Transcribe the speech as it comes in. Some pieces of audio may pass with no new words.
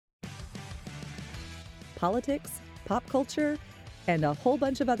politics, pop culture, and a whole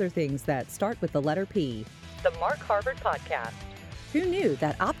bunch of other things that start with the letter P. The Mark Harvard Podcast. Who knew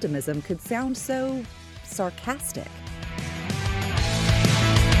that optimism could sound so sarcastic?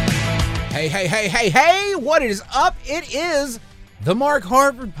 Hey, what is up? It is the Mark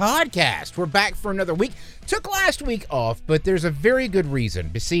Harvard Podcast. We're back for another week. Took last week off, but there's a very good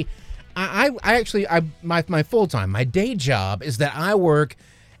reason. You see, my full-time, my day job is that I work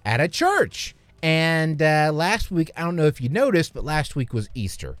at a church. And last week, I don't know if you noticed, but last week was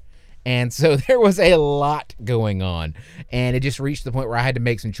Easter. And so there was a lot going on, and it just reached the point where I had to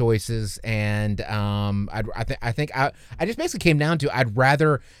make some choices. And I just basically came down to I'd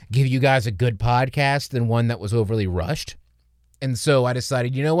rather give you guys a good podcast than one that was overly rushed. And so I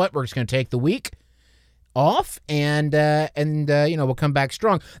decided, you know what, we're just going to take the week off, and we'll come back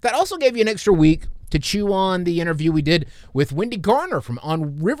strong. That also gave you an extra week to chew on the interview we did with Wendy Garner from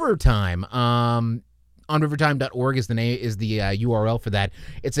On River Time. OnRiverTime.org is the URL for that.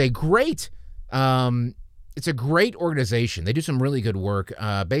 It's a great organization. They do some really good work,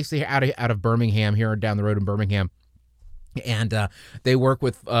 basically out of Birmingham, here down the road in Birmingham. And they work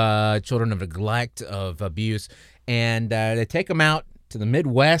with children of neglect, of abuse, and they take them out to the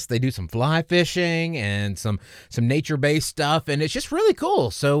Midwest. They do some fly fishing and some nature-based stuff, and it's just really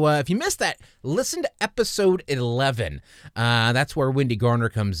cool. So if you missed that, listen to episode 11. That's where Wendy Garner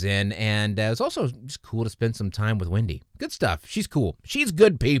comes in, and it's also just cool to spend some time with Wendy. Good stuff. She's cool. She's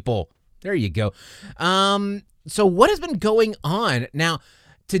good people. There you go. So what has been going on now?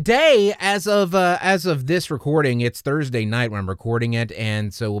 Today, as of this recording, it's Thursday night when I'm recording it,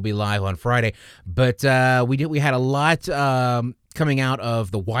 and so we'll be live on Friday. But we had a lot coming out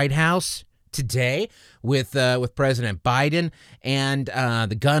of the White House today with President Biden and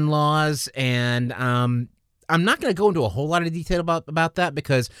the gun laws, and I'm not going to go into a whole lot of detail about that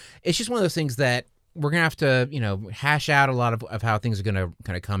because it's just one of those things that we're going to have to, hash out a lot of how things are going to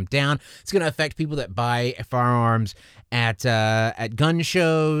kind of come down. It's going to affect people that buy firearms at gun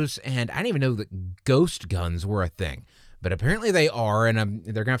shows, and I didn't even know that ghost guns were a thing, but apparently they are, and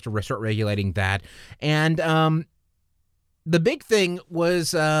they're going to have to start regulating that. And the big thing was,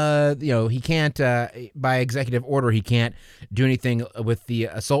 he can't, by executive order, he can't do anything with the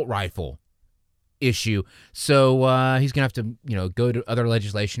assault rifle issue. So he's going to have to, go to other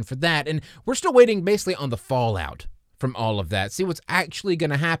legislation for that. And we're still waiting basically on the fallout from all of that. See what's actually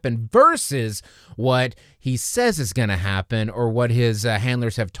going to happen versus what he says is going to happen or what his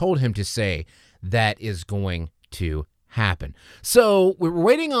handlers have told him to say that is going to happen. So we're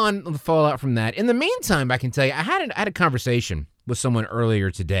waiting on the fallout from that. In the meantime, I can tell you, I had a conversation with someone earlier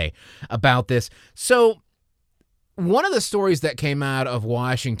today about this. So one of the stories that came out of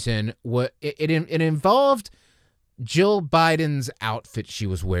Washington, it involved Jill Biden's outfit she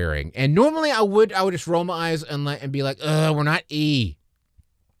was wearing. And normally I would just roll my eyes and be like, we're not E.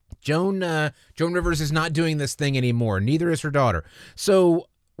 Joan Rivers is not doing this thing anymore. Neither is her daughter. So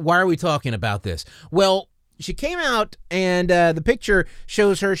why are we talking about this? Well, she came out, and the picture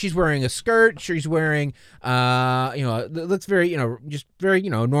shows her. She's wearing a skirt. She's wearing, it looks very, just very,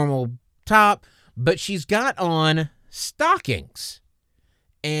 normal top. But she's got on stockings,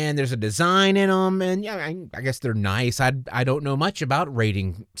 and there's a design in them, and yeah, I guess they're nice. I don't know much about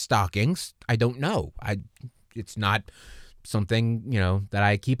rating stockings. I don't know. It's not something, that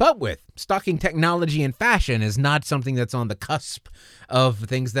I keep up with. Stocking technology and fashion is not something that's on the cusp of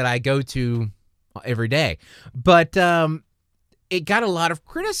things that I go to every day. But it got a lot of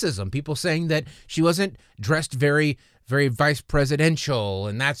criticism. People saying that she wasn't dressed very, very vice presidential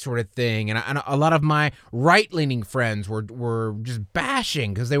and that sort of thing. And a lot of my right-leaning friends were just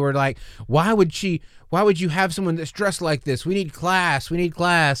bashing because they were like, why would you have someone that's dressed like this? We need class.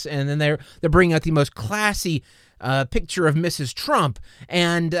 And then they're bringing out the most classy picture of Mrs. Trump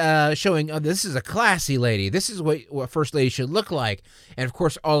and showing, this is a classy lady. This is what First Lady should look like. And, of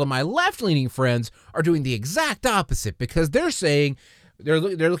course, all of my left-leaning friends are doing the exact opposite because they're saying, they're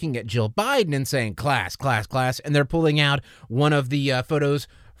looking at Jill Biden and saying, class, and they're pulling out one of the photos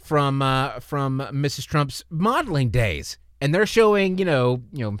from Mrs. Trump's modeling days. And they're showing,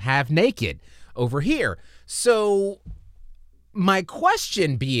 half naked over here. So my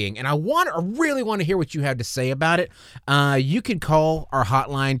question being, and I really want to hear what you have to say about it. You can call our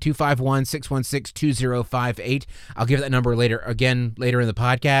hotline, 251-616-2058. I'll give that number later in the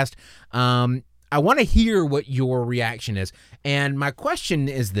podcast. I want to hear what your reaction is. And my question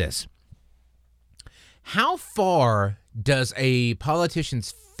is this. How far does a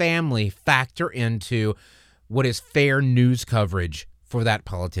politician's family factor into what is fair news coverage for that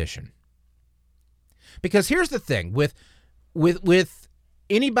politician? Because here's the thing, with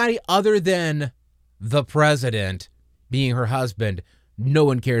anybody other than the president being her husband, no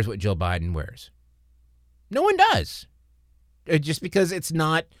one cares what Jill Biden wears. No one does. Just because it's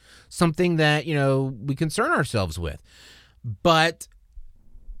not something that, we concern ourselves with. But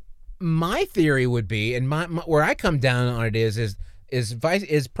my theory would be, and where I come down on it is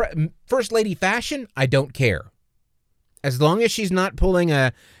First Lady fashion, I don't care. As long as she's not pulling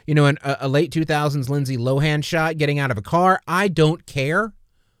a late 2000s Lindsay Lohan shot getting out of a car, I don't care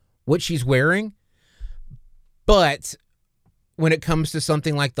what she's wearing. But when it comes to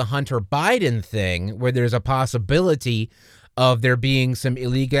something like the Hunter Biden thing, where there's a possibility of there being some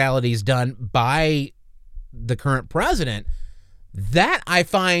illegalities done by the current president, that I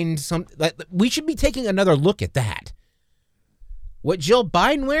find we should be taking another look at that. What Jill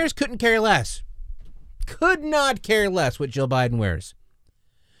Biden wears, couldn't care less. Could not care less what Jill Biden wears.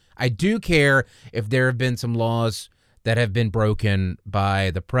 I do care if there have been some laws that have been broken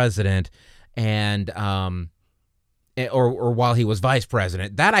by the president and or while he was vice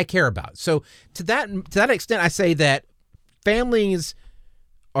president. That I care about. So to that extent, I say that families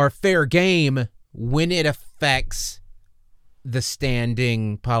are fair game when it affects the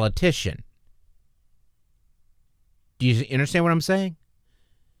standing politician. Do you understand what I'm saying?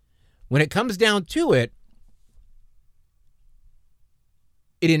 When it comes down to it,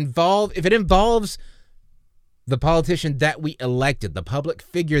 if it involves the politician that we elected, the public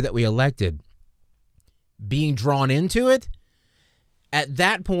figure that we elected, being drawn into it, at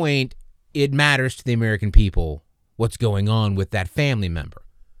that point, it matters to the American people what's going on with that family member.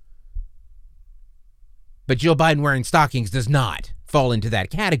 But Jill Biden wearing stockings does not fall into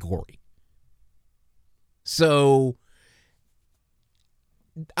that category. So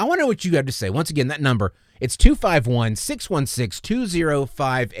I want to know what you have to say. Once again, that number, it's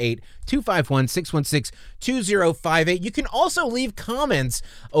 251-616-2058, 251-616-2058. You can also leave comments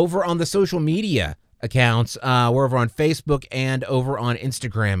over on the social media accounts. We're over on Facebook and over on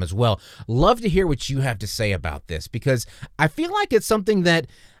Instagram as well. Love to hear what you have to say about this, because I feel like it's something that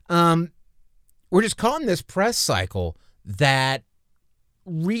we're just caught in this press cycle that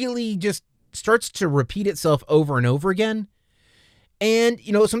really just starts to repeat itself over and over again. And,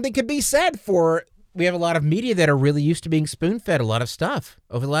 something could be said for, we have a lot of media that are really used to being spoon-fed a lot of stuff.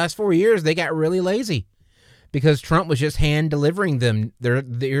 Over the last 4 years, they got really lazy because Trump was just hand-delivering them.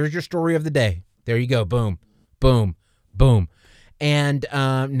 Here's your story of the day. There you go. Boom, boom, boom. And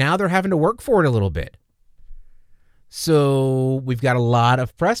now they're having to work for it a little bit. So we've got a lot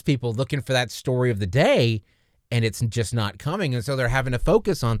of press people looking for that story of the day, and it's just not coming. And so they're having to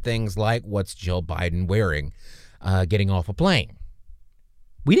focus on things like, what's Jill Biden wearing, getting off a plane.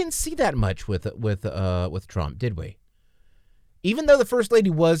 We didn't see that much with Trump, did we? Even though the First Lady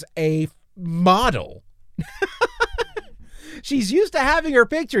was a model, she's used to having her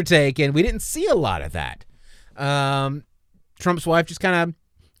picture taken. We didn't see a lot of that. Trump's wife just kind of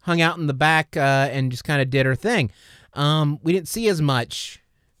hung out in the back and just kind of did her thing. We didn't see as much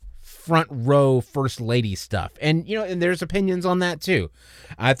front row First Lady stuff, and and there's opinions on that too.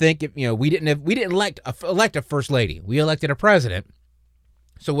 I think if we didn't elect a First Lady, we elected a president.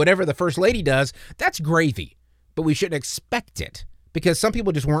 So whatever the First Lady does, that's gravy, but we shouldn't expect it because some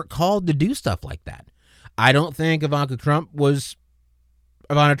people just weren't called to do stuff like that. I don't think Ivana Trump was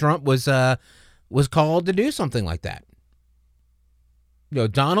called to do something like that.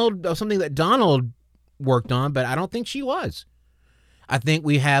 Something that Donald worked on, but I don't think she was. I think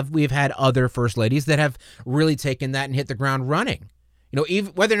we've had other First Ladies that have really taken that and hit the ground running.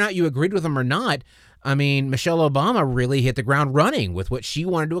 Even whether or not you agreed with them or not, I mean, Michelle Obama really hit the ground running with what she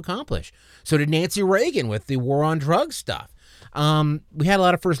wanted to accomplish. So did Nancy Reagan with the war on drugs stuff. We had a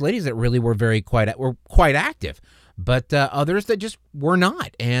lot of First Ladies that really were quite active, but others that just were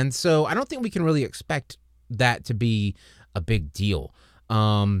not. And so I don't think we can really expect that to be a big deal.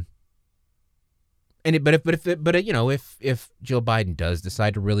 But if Jill Biden does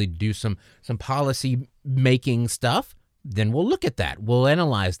decide to really do some policy making stuff, then we'll look at that. We'll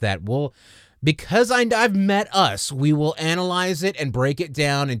analyze that. Because I've met us, we will analyze it and break it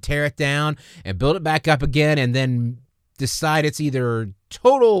down and tear it down and build it back up again, and then decide it's either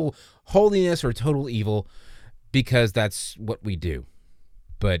total holiness or total evil, because that's what we do.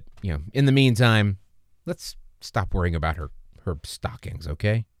 But in the meantime, let's stop worrying about her stockings,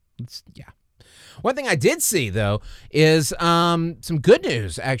 okay? One thing I did see, though, is some good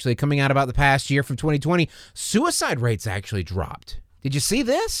news actually coming out about the past year from 2020. Suicide rates actually dropped. Did you see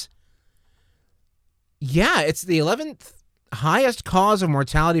this? Yeah, it's the 11th highest cause of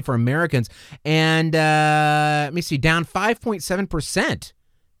mortality for Americans, and let me see, down 5.7%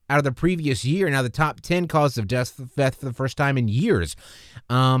 out of the previous year. Now the top 10 causes of death for the first time in years.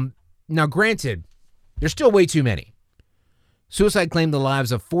 Now, granted, There's still way too many. Suicide claimed the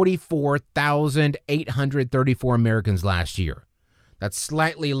lives of 44,834 Americans last year. That's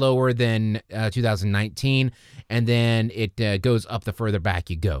slightly lower than 2019, and then it goes up the further back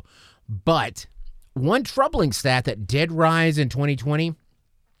you go. But one troubling stat that did rise in 2020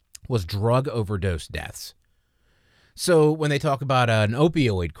 was drug overdose deaths. So when they talk about an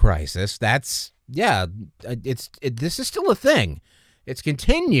opioid crisis, this is still a thing. It's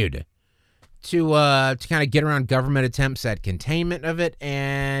continued to kind of get around government attempts at containment of it,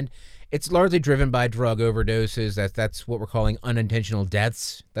 and it's largely driven by drug overdoses. That's what we're calling unintentional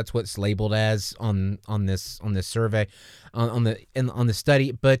deaths. That's what it's labeled as on this survey, on the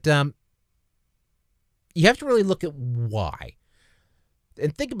study. But you have to really look at why,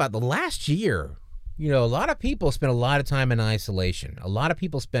 and think about the last year. A lot of people spent a lot of time in isolation. A lot of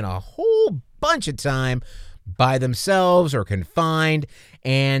people spent a whole bunch of time by themselves or confined,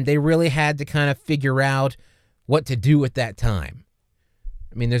 and they really had to kind of figure out what to do with that time.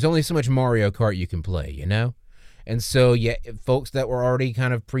 I mean, there's only so much Mario Kart you can play, And so, folks that were already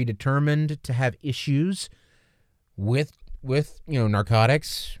kind of predetermined to have issues with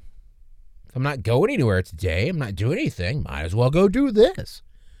narcotics. If I'm not going anywhere today, I'm not doing anything, might as well go do this.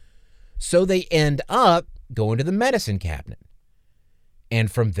 So they end up going to the medicine cabinet.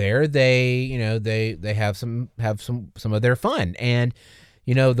 And from there, they have some of their fun, and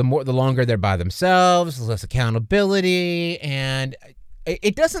the longer they're by themselves, the less accountability, and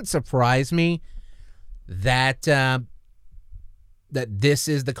it doesn't surprise me that this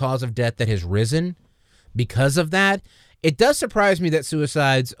is the cause of death that has risen because of that. It does surprise me that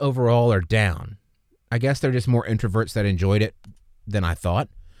suicides overall are down. I guess they're just more introverts that enjoyed it than I thought.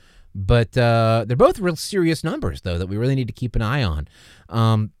 But they're both real serious numbers, though, that we really need to keep an eye on.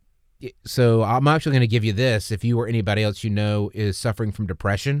 So I'm actually going to give you this. If you or anybody else is suffering from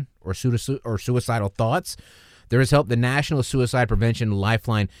depression or suicidal thoughts, there is help. The National Suicide Prevention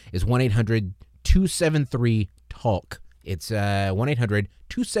Lifeline is 1-800-273-TALK. It's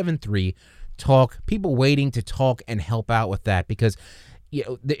 1-800-273-TALK. People waiting to talk and help out with that because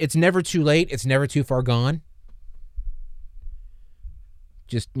it's never too late. It's never too far gone.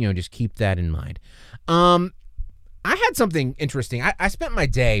 Just keep that in mind. I had something interesting. I spent my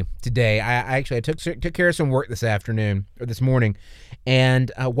day today. I took care of some work this morning,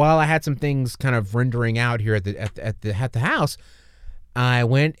 and while I had some things kind of rendering out here at the house, I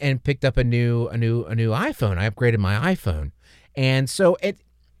went and picked up a new iPhone. I upgraded my iPhone, and so it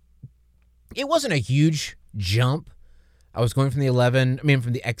wasn't a huge jump. I was going from the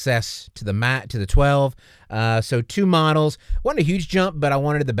XS to the 12. So 2 models. Wasn't a huge jump, but I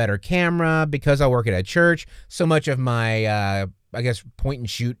wanted the better camera because I work at a church. So much of my, point and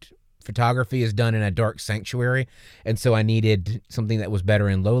shoot photography is done in a dark sanctuary. And so I needed something that was better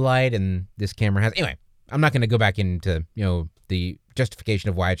in low light. And this camera has. Anyway, I'm not going to go back into, the justification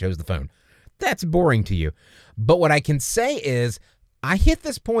of why I chose the phone. That's boring to you. But what I can say is, I hit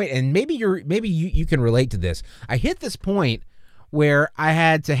this point, and maybe you can relate to this. I hit this point where I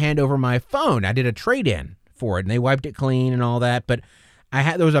had to hand over my phone. I did a trade-in for it, and they wiped it clean and all that. But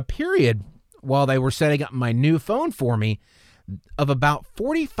there was a period while they were setting up my new phone for me of about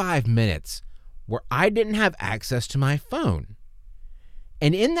 45 minutes where I didn't have access to my phone.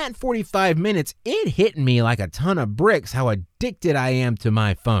 And in that 45 minutes, it hit me like a ton of bricks how addicted I am to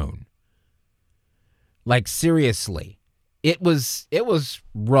my phone. Like, seriously. It was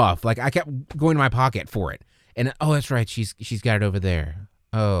rough. Like, I kept going to my pocket for it. And, oh, that's right. She's got it over there.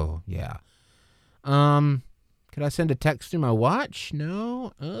 Oh, yeah. Could I send a text through my watch?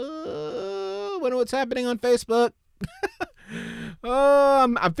 No. Wonder what's happening on Facebook.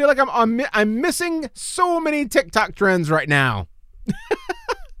 I feel like I'm missing so many TikTok trends right now.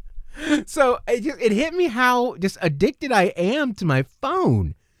 So it hit me how just addicted I am to my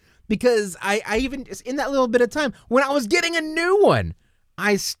phone. Because I even, in that little bit of time, when I was getting a new one,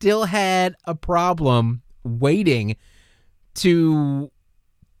 I still had a problem waiting to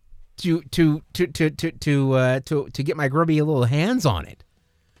get my grubby little hands on it.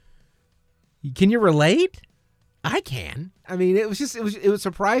 Can you relate? I can. I mean, it was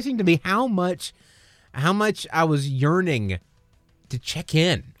surprising to me how much I was yearning to check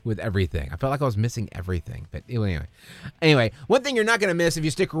in with everything. I felt like I was missing everything. But anyway, one thing you're not going to miss if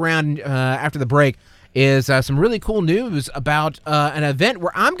you stick around after the break is some really cool news about an event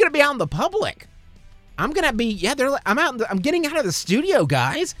where I'm going to be out in the public. I'm going to be, I'm getting out of the studio,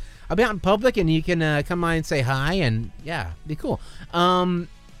 guys. I'll be out in public, and you can come by and say hi, and be cool.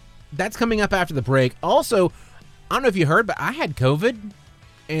 That's coming up after the break. Also, I don't know if you heard, but I had COVID,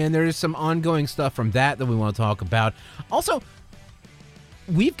 and there's some ongoing stuff from that we want to talk about. Also,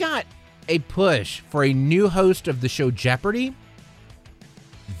 we've got a push for a new host of the show Jeopardy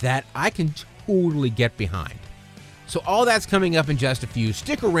that I can totally get behind. So all that's coming up in just a few.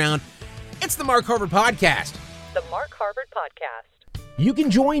 Stick around. It's the Mark Harvard Podcast. The Mark Harvard Podcast. You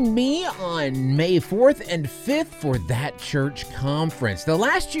can join me on May 4th and 5th for That Church Conference. The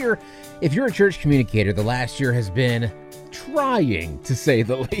last year, if you're a church communicator, the last year has been trying, to say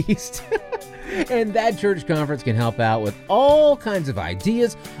the least. And That Church Conference can help out with all kinds of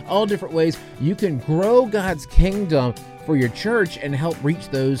ideas, all different ways you can grow God's kingdom for your church and help reach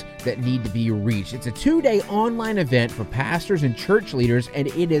those that need to be reached. It's a 2-day online event for pastors and church leaders, and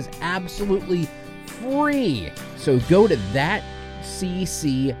it is absolutely free. So go to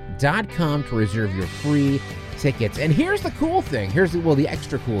thatcc.com to reserve your free tickets. And here's the cool thing. The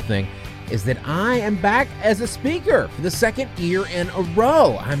extra cool thing is that I am back as a speaker for the second year in a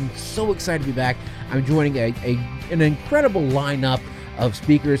row. I'm so excited to be back. I'm joining an incredible lineup of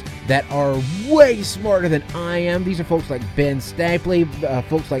speakers that are way smarter than I am. These are folks like Ben Stapley,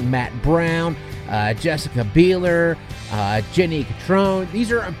 folks like Matt Brown, Jessica Beeler, Jenny Catrone.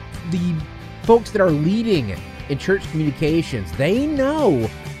 These are the folks that are leading in church communications. They know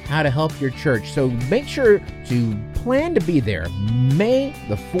how to help your church. So make sure to plan to be there May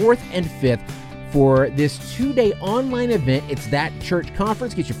the 4th and 5th for this 2-day online event. It's That Church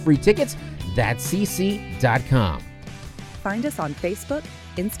Conference. Get your free tickets, thatcc.com. Find us on Facebook,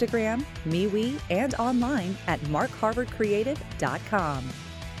 Instagram, MeWe, and online at markharvardcreative.com.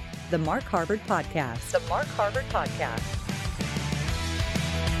 The Mark Harvard Podcast. The Mark Harvard Podcast.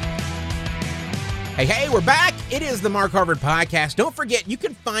 Hey, we're back. It is the Mark Harvard Podcast. Don't forget, you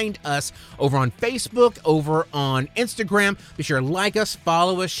can find us over on Facebook, over on Instagram. Be sure to like us,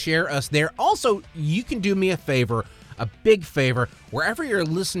 follow us, share us there. Also, you can do me a favor, a big favor, wherever you're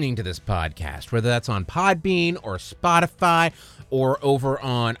listening to this podcast, whether that's on Podbean or Spotify or over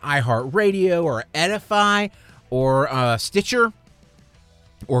on iHeartRadio or Edify or Stitcher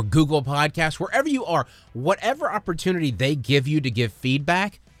or Google Podcasts, wherever you are, whatever opportunity they give you to give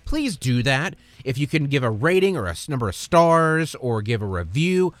feedback, please do that. If you can give a rating or a number of stars or give a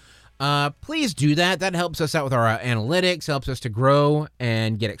review, please do that. That helps us out with our analytics, helps us to grow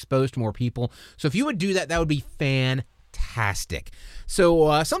and get exposed to more people. So if you would do that, that would be fantastic.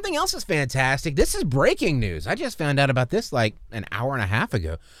 So something else is fantastic. This is breaking news. I just found out about this like an hour and a half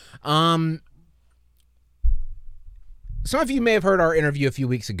ago. Some of you may have heard our interview a few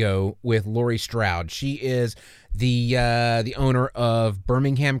weeks ago with Lori Stroud. She is the owner of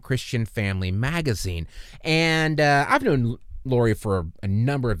Birmingham Christian Family Magazine. And I've known Lori for a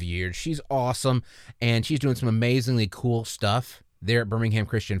number of years. She's awesome, and she's doing some amazingly cool stuff there at Birmingham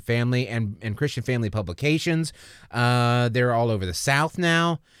Christian Family and Christian Family Publications. They're all over the South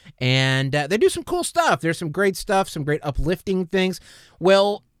now, and they do some cool stuff. There's some great stuff, some great uplifting things.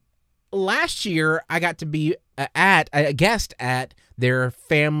 Well, last year, I got to be a guest at their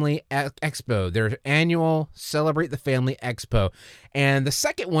Family Expo, their annual Celebrate the Family Expo. And the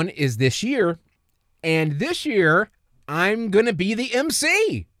second one is this year. And this year, I'm going to be the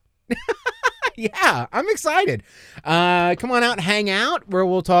MC. Yeah, I'm excited. Come on out and hang out, where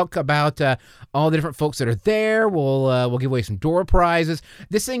we'll talk about all the different folks that are there. We'll give away some door prizes.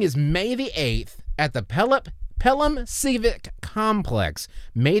 This thing is May the 8th at the Pelham Civic Complex.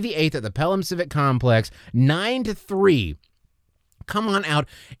 May the 8th at the Pelham Civic Complex, 9 to 3. Come on out.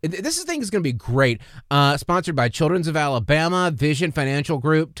 This thing is going to be great. Sponsored by Children's of Alabama, Vision Financial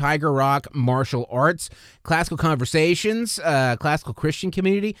Group, Tiger Rock Martial Arts, Classical Conversations, Classical Christian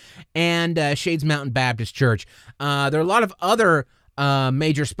Community, and Shades Mountain Baptist Church. There are a lot of other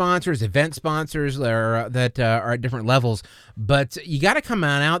major sponsors, event sponsors that are at different levels, but you got to come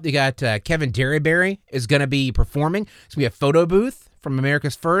on out. You got Kevin Derryberry is going to be performing. It's going to be a photo booth from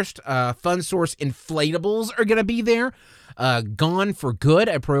America's First. Fun Source Inflatables are going to be there. Gone for Good,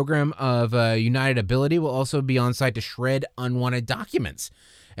 a program of United Ability, will also be on site to shred unwanted documents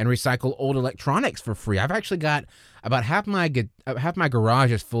and recycle old electronics for free. I've actually got about half my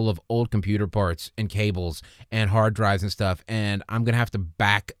garage is full of old computer parts and cables and hard drives and stuff, and I'm going to have to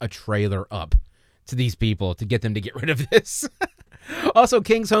back a trailer up to these people to get them to get rid of this. Also,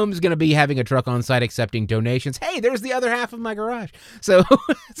 King's Home is going to be having a truck on site accepting donations. Hey, there's the other half of my garage. So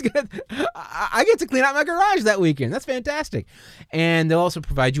I get to clean out my garage that weekend. That's fantastic. And they'll also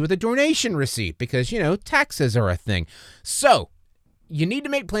provide you with a donation receipt because, taxes are a thing. So you need to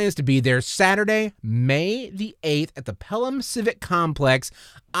make plans to be there Saturday, May the 8th at the Pelham Civic Complex.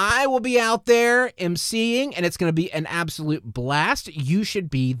 I will be out there emceeing, and it's going to be an absolute blast. You should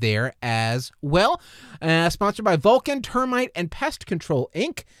be there as well. Sponsored by Vulcan, Termite, and Pest Control,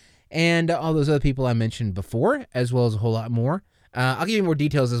 Inc., and all those other people I mentioned before, as well as a whole lot more. I'll give you more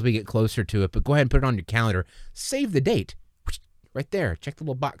details as we get closer to it, but go ahead and put it on your calendar. Save the date. Right there. Check the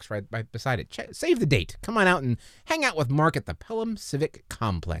little box right beside it. Save the date. Come on out and hang out with Mark at the Pelham Civic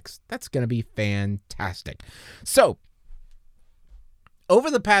Complex. That's going to be fantastic. So,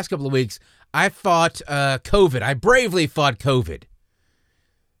 over the past couple of weeks, I fought COVID. I bravely fought COVID.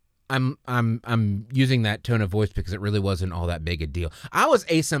 I'm using that tone of voice because it really wasn't all that big a deal. I was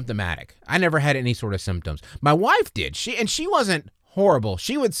asymptomatic. I never had any sort of symptoms. My wife did. She wasn't horrible.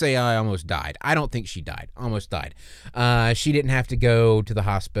 She would say I almost died. I don't think she died. Almost died. She didn't have to go to the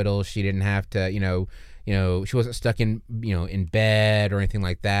hospital. She didn't have to, she wasn't stuck in bed or anything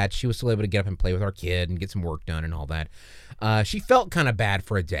like that. She was still able to get up and play with our kid and get some work done and all that. She felt kind of bad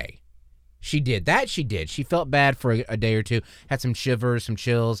for a day. She did. She did. She felt bad for a day or two, had some shivers, some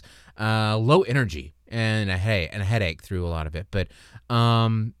chills, low energy, and a headache through a lot of it. But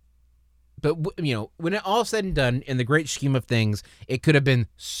when it all said and done, in the great scheme of things, it could have been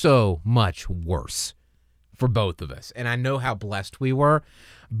so much worse for both of us. And I know how blessed we were.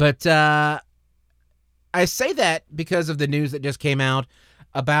 But I say that because of the news that just came out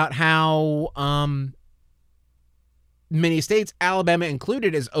about how many states, Alabama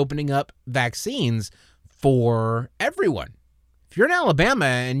included, is opening up vaccines for everyone. If you're in Alabama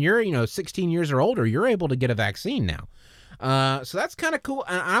and you're 16 years or older, you're able to get a vaccine now. So that's kind of cool,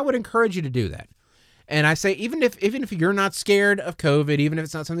 and I would encourage you to do that. And I say, even if you're not scared of COVID, even if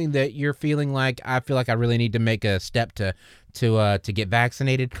it's not something that you're feeling like, I feel like I really need to make a step to get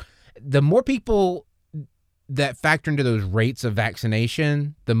vaccinated, the more people that factor into those rates of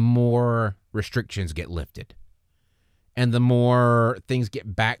vaccination, the more restrictions get lifted, and the more things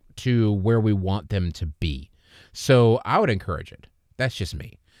get back to where we want them to be. So I would encourage it. That's just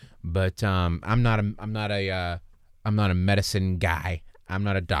me, but I'm not a medicine guy. I'm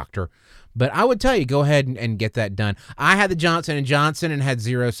not a doctor. But I would tell you, go ahead and get that done. I had the Johnson & Johnson and had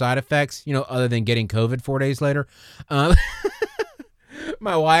zero side effects, other than getting COVID 4 days later.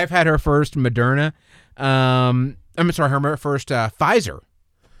 My wife had her first Moderna. Her first Pfizer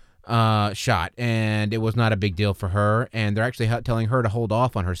shot, and it was not a big deal for her. And they're actually telling her to hold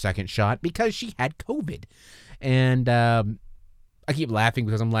off on her second shot because she had COVID. And I keep laughing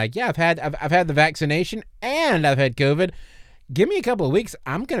because I'm like, yeah, I've had the vaccination and I've had COVID. Give me a couple of weeks.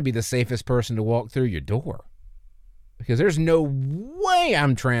 I'm going to be the safest person to walk through your door because there's no way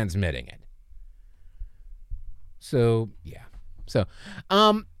I'm transmitting it. So, yeah. So,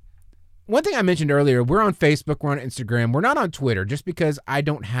 one thing I mentioned earlier, we're on Facebook, we're on Instagram, we're not on Twitter just because I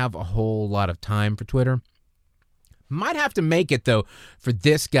don't have a whole lot of time for Twitter. Might have to make it, though, for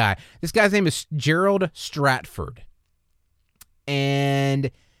this guy. This guy's name is Gerald Stratford.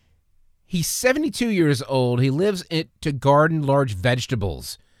 And he's 72 years old. He lives to garden large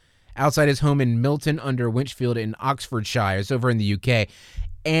vegetables outside his home in Milton under Winchfield in Oxfordshire. It's over in the UK.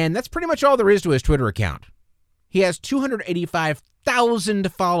 And that's pretty much all there is to his Twitter account. He has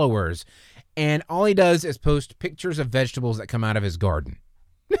 285,000 followers. And all he does is post pictures of vegetables that come out of his garden.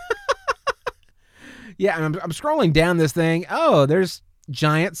 Yeah, I'm scrolling down this thing. Oh, there's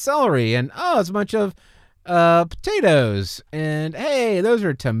giant celery. And it's a bunch of potatoes, and hey, those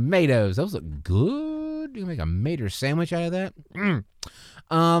are tomatoes. Those look good. You can make a mater sandwich out of that.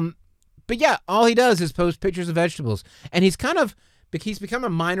 But yeah, all he does is post pictures of vegetables, and he's become a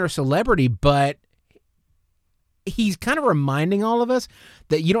minor celebrity, but he's kind of reminding all of us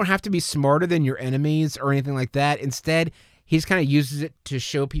that you don't have to be smarter than your enemies or anything like that. Instead, he just kind of uses it to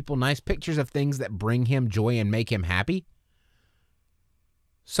show people nice pictures of things that bring him joy and make him happy.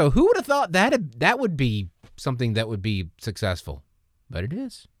 So who would have thought that would be something that would be successful? But it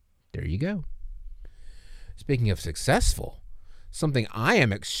is. There you go. Speaking of successful, something I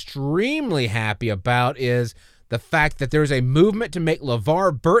am extremely happy about is the fact that there's a movement to make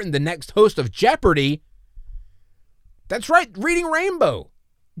LeVar Burton the next host of Jeopardy. That's right, Reading Rainbow.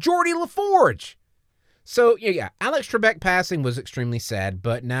 Geordie LaForge. So, yeah, Alex Trebek passing was extremely sad,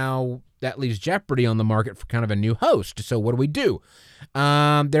 but now that leaves Jeopardy on the market for kind of a new host. So what do?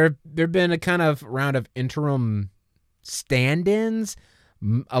 There've been a kind of round of interim stand-ins.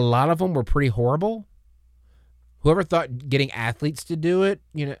 A lot of them were pretty horrible. Whoever thought getting athletes to do it,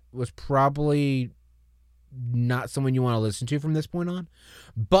 was probably not someone you want to listen to from this point on.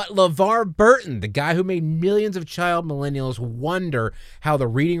 But LeVar Burton, the guy who made millions of child millennials wonder how the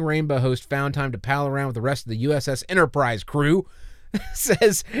Reading Rainbow host found time to pal around with the rest of the USS Enterprise crew,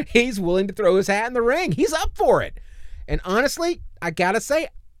 says he's willing to throw his hat in the ring. He's up for it. And honestly, I gotta say,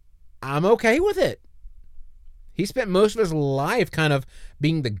 I'm okay with it. He spent most of his life kind of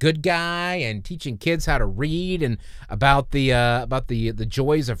being the good guy and teaching kids how to read and about the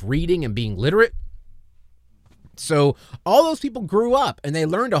joys of reading and being literate. So all those people grew up and they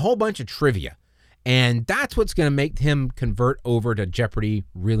learned a whole bunch of trivia. And that's what's going to make him convert over to Jeopardy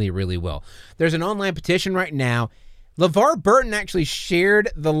really, really well. There's an online petition right now. LeVar Burton actually shared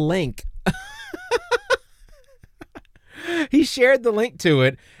the link. He shared the link to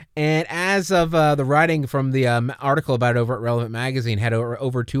it. And as of the writing from the article about it over at Relevant Magazine, had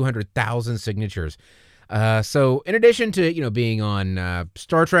over 200,000 signatures. So in addition to, being on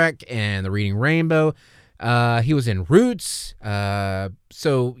Star Trek and the Reading Rainbow, he was in Roots.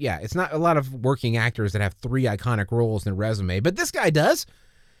 So yeah, it's not a lot of working actors that have 3 iconic roles in their resume, but this guy does.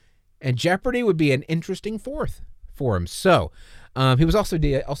 And Jeopardy would be an interesting fourth for him. So he was also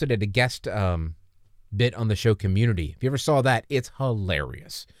did a guest bit on the show Community. If you ever saw that, it's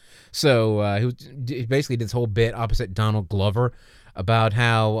hilarious. So he basically did this whole bit opposite Donald Glover about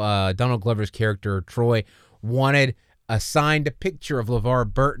how Donald Glover's character, Troy, wanted a signed picture of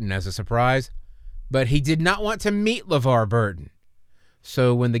LeVar Burton as a surprise, but he did not want to meet LeVar Burton.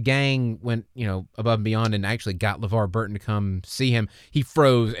 So when the gang went, above and beyond and actually got LeVar Burton to come see him, he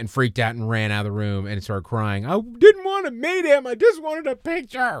froze and freaked out and ran out of the room and started crying. I didn't want to meet him. I just wanted a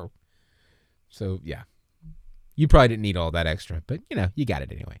picture. So, yeah. You probably didn't need all that extra, but, you got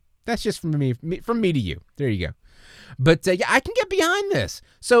it anyway. That's just from me to you. There you go. But, yeah, I can get behind this.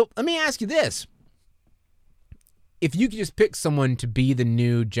 So let me ask you this. If you could just pick someone to be the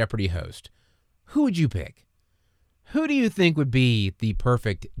new Jeopardy host, who would you pick? Who do you think would be the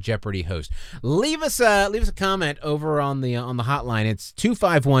perfect Jeopardy host? Leave us a comment over on the hotline. It's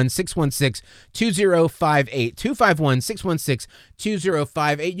 251-616-2058.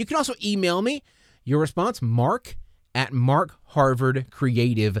 251-616-2058. You can also email me your response,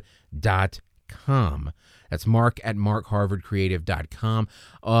 mark@markharvardcreative.com. That's mark@markharvardcreative.com.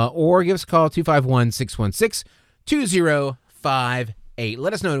 Or give us a call, 251-616-2058.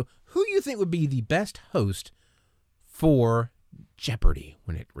 Let us know who you think would be the best host for Jeopardy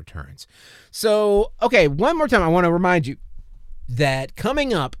when it returns. So, okay, one more time, I want to remind you that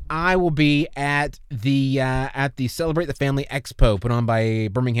coming up, I will be at the Celebrate the Family Expo put on by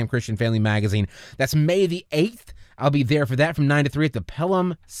Birmingham Christian Family Magazine. That's May the 8th. I'll be there for that from 9 to 3 at the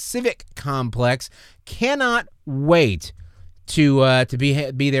Pelham Civic Complex. Cannot wait to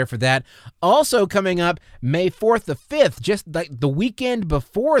be there for that. Also coming up, May 4th to 5th, just like the weekend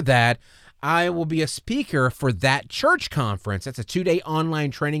before that, I will be a speaker for That Church Conference. That's a 2-day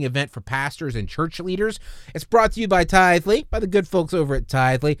online training event for pastors and church leaders. It's brought to you by Tithely, by the good folks over at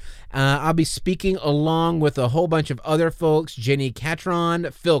Tithely. I'll be speaking along with a whole bunch of other folks, Jenny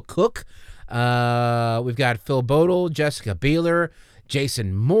Catron, Phil Cook. We've got Phil Bodel, Jessica Beeler,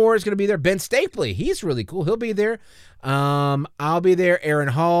 Jason Moore is going to be there. Ben Stapley, he's really cool. He'll be there. I'll be there. Aaron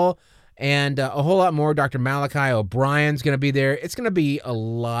Hall. And a whole lot more. Dr. Malachi O'Brien's going to be there. It's going to be a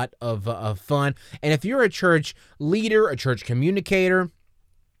lot of fun. And if you're a church leader, a church communicator,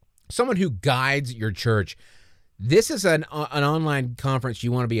 someone who guides your church, this is an online conference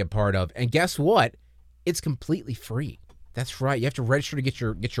you want to be a part of. And guess what? It's completely free. That's right. You have to register to get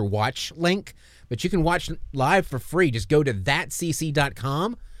your watch link, but you can watch live for free. Just go to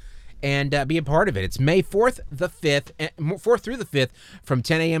thatcc.com. and be a part of it. It's May 4th through the 5th from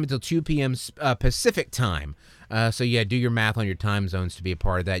 10 a.m. until 2 p.m. Pacific time. So, yeah, do your math on your time zones to be a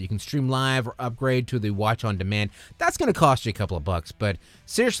part of that. You can stream live or upgrade to the watch on demand. That's going to cost you a couple of bucks, but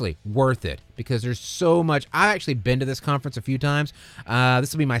seriously, worth it because there's so much. I've actually been to this conference a few times.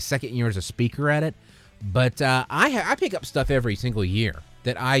 This will be my second year as a speaker at it, but I pick up stuff every single year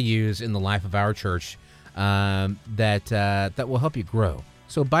that I use in the life of our church that will help you grow.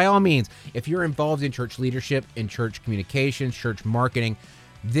 So by all means, if you're involved in church leadership, in church communications, church marketing,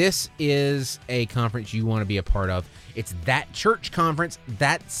 this is a conference you want to be a part of. It's That Church Conference,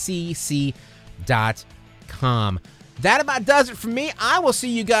 thatcc.com. That about does it for me. I will see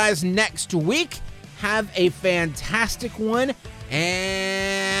you guys next week. Have a fantastic one,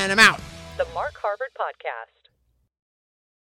 and I'm out. The Mark Harvard Podcast.